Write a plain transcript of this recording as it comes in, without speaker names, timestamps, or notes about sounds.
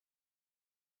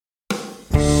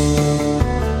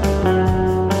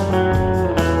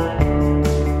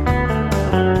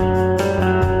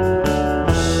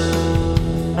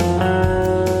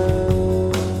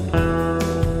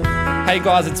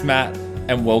guys, it's Matt,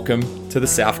 and welcome to the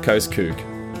South Coast Kook.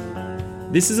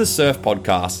 This is a surf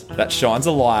podcast that shines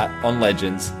a light on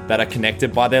legends that are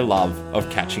connected by their love of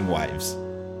catching waves.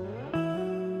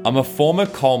 I'm a former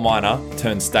coal miner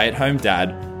turned stay-at-home dad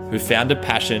who found a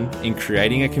passion in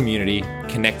creating a community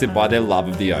connected by their love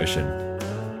of the ocean.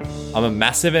 I'm a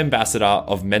massive ambassador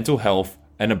of mental health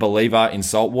and a believer in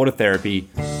saltwater therapy,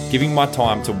 giving my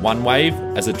time to One Wave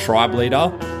as a tribe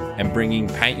leader and bringing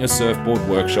Paint Your Surfboard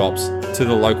workshops to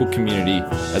the local community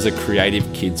as a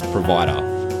creative kids provider.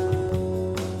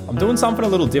 I'm doing something a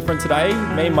little different today.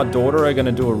 Me and my daughter are going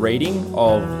to do a reading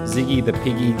of Ziggy The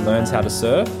Piggy Learns How to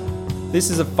Surf. This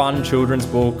is a fun children's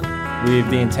book with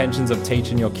the intentions of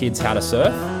teaching your kids how to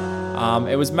surf.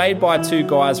 It was made by two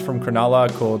guys from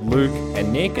Cronulla called Luke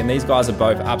and Nick, and these guys are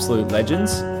both absolute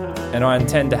legends, and I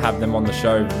intend to have them on the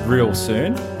show real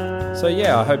soon. So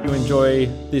yeah, I hope you enjoy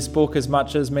this book as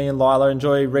much as me and Lila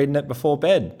enjoy reading it before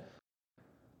bed.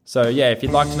 So yeah, if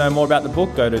you'd like to know more about the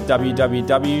book, go to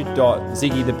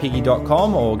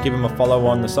www.ziggythepiggy.com or give them a follow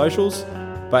on the socials.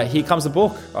 But here comes the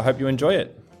book. I hope you enjoy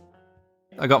it.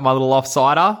 I got my little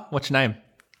offsider. What's your name?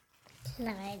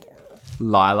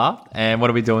 Lila. And what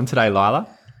are we doing today, Lila?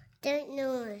 Don't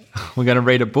know. We're going to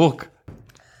read a book.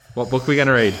 What book are we going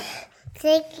to read?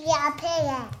 Ziggy the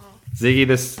Piggy.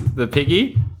 Ziggy the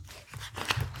Piggy?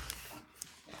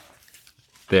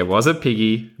 There was a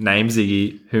piggy named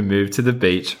Ziggy who moved to the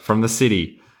beach from the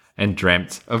city and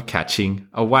dreamt of catching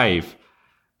a wave.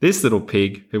 This little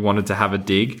pig who wanted to have a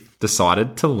dig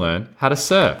decided to learn how to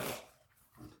surf.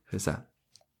 Who's that?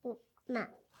 No.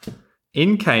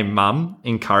 In came Mum,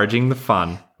 encouraging the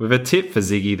fun, with a tip for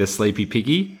Ziggy the sleepy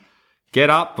piggy. Get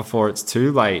up before it's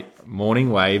too late. Morning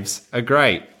waves are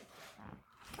great.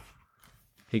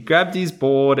 He grabbed his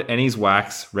board and his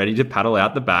wax, ready to paddle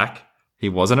out the back. He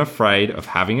wasn't afraid of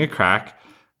having a crack,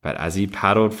 but as he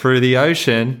paddled through the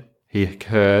ocean, he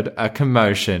heard a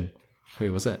commotion.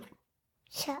 Who was it?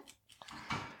 Shark.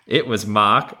 It was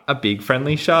Mark, a big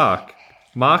friendly shark.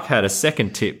 Mark had a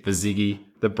second tip for Ziggy,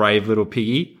 the brave little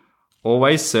piggy.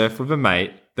 Always surf with a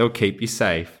mate, they'll keep you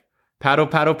safe. Paddle,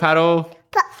 paddle, paddle.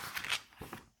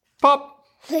 Pop. Pop.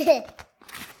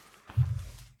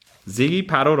 Ziggy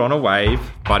paddled on a wave,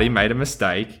 but he made a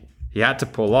mistake. He had to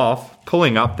pull off,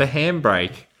 pulling up the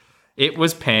handbrake. It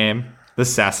was Pam, the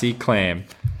sassy clam.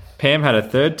 Pam had a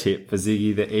third tip for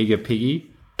Ziggy the eager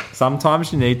piggy.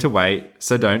 Sometimes you need to wait,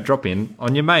 so don't drop in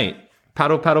on your mate.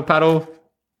 Paddle, paddle, paddle.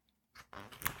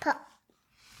 Pop.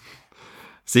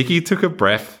 Ziggy took a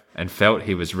breath and felt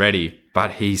he was ready,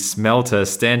 but he smelt a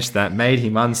stench that made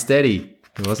him unsteady.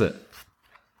 Who was it?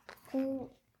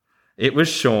 It was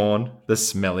Sean, the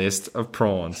smelliest of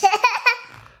prawns.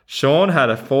 Sean had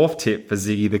a fourth tip for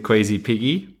Ziggy the queasy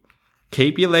piggy.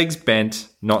 Keep your legs bent,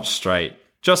 not straight.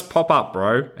 Just pop up,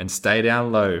 bro, and stay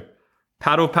down low.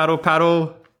 Paddle, paddle,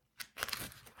 paddle.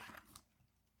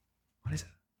 What is it?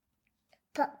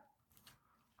 Pop.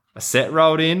 A set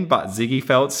rolled in, but Ziggy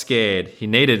felt scared. He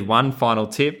needed one final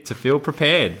tip to feel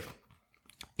prepared.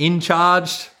 In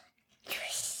charged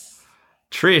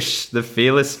Trish, the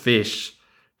fearless fish.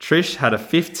 Trish had a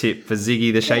fifth tip for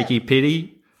Ziggy the shaky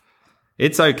piggy.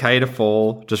 It's okay to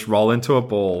fall, just roll into a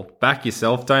ball. Back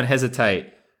yourself, don't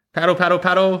hesitate. Paddle, paddle,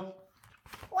 paddle.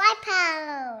 Why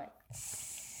paddle?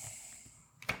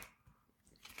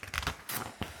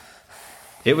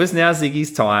 It was now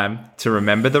Ziggy's time to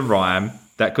remember the rhyme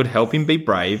that could help him be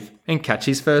brave and catch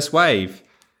his first wave.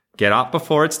 Get up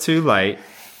before it's too late.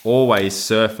 Always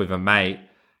surf with a mate.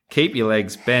 Keep your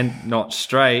legs bent, not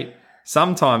straight.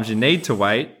 Sometimes you need to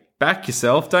wait. Back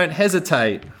yourself, don't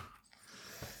hesitate.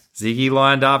 Ziggy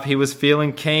lined up, he was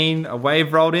feeling keen. A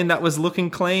wave rolled in that was looking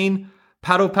clean.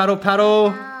 Paddle, paddle,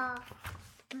 paddle.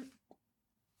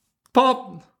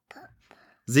 Pop.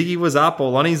 Ziggy was up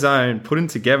all on his own, putting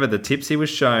together the tips he was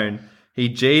shown. He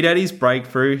G'd at his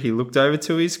breakthrough, he looked over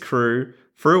to his crew,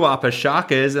 threw up a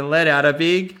sharkers and let out a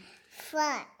big...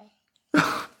 Fly.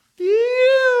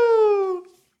 Ew.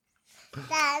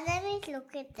 Dad, let me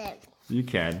look at them. You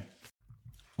can.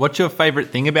 What's your favourite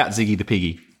thing about Ziggy the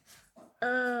Piggy?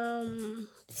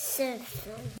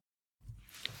 Surfing.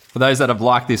 For those that have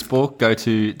liked this book, go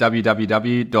to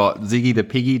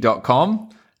www.ziggythepiggy.com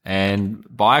and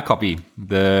buy a copy.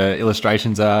 The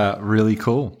illustrations are really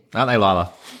cool, aren't they,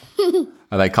 Lila?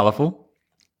 Are they colourful?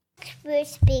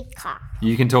 Speaker.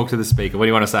 You can talk to the speaker. What do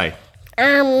you want to say?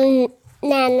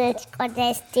 Nana's got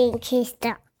a stinky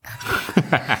stuff.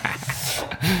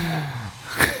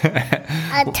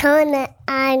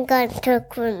 I'm going to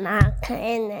Kunaka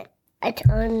in it. I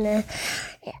told her,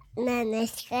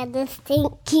 Nana's got a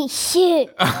stinky shoe.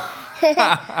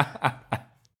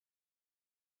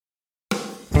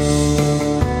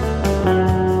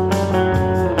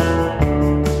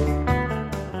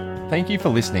 you for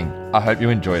listening. I hope you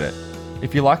enjoyed it.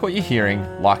 If you like what you're hearing,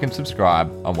 like and subscribe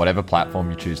on whatever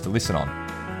platform you choose to listen on.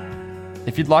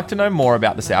 If you'd like to know more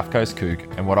about the South Coast Kook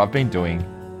and what I've been doing,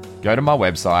 go to my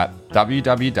website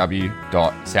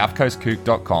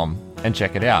www.southcoastkook.com and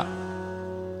check it out.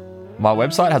 My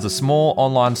website has a small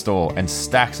online store and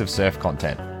stacks of surf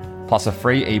content, plus a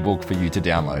free ebook for you to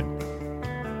download.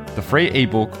 The free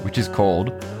ebook, which is called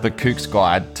The Kook's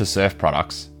Guide to Surf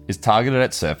Products, is targeted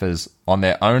at surfers on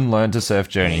their own learn to surf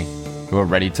journey who are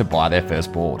ready to buy their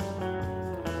first board.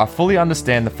 I fully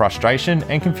understand the frustration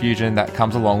and confusion that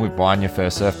comes along with buying your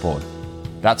first surfboard.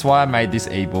 That's why I made this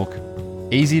ebook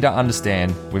easy to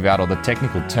understand without all the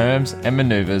technical terms and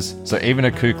maneuvers, so even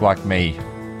a kook like me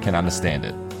can understand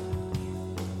it.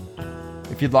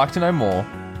 If you'd like to know more,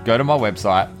 go to my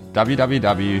website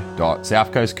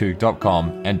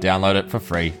www.southcoastkook.com and download it for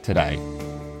free today.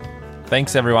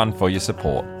 Thanks everyone for your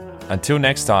support. Until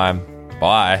next time,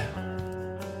 bye.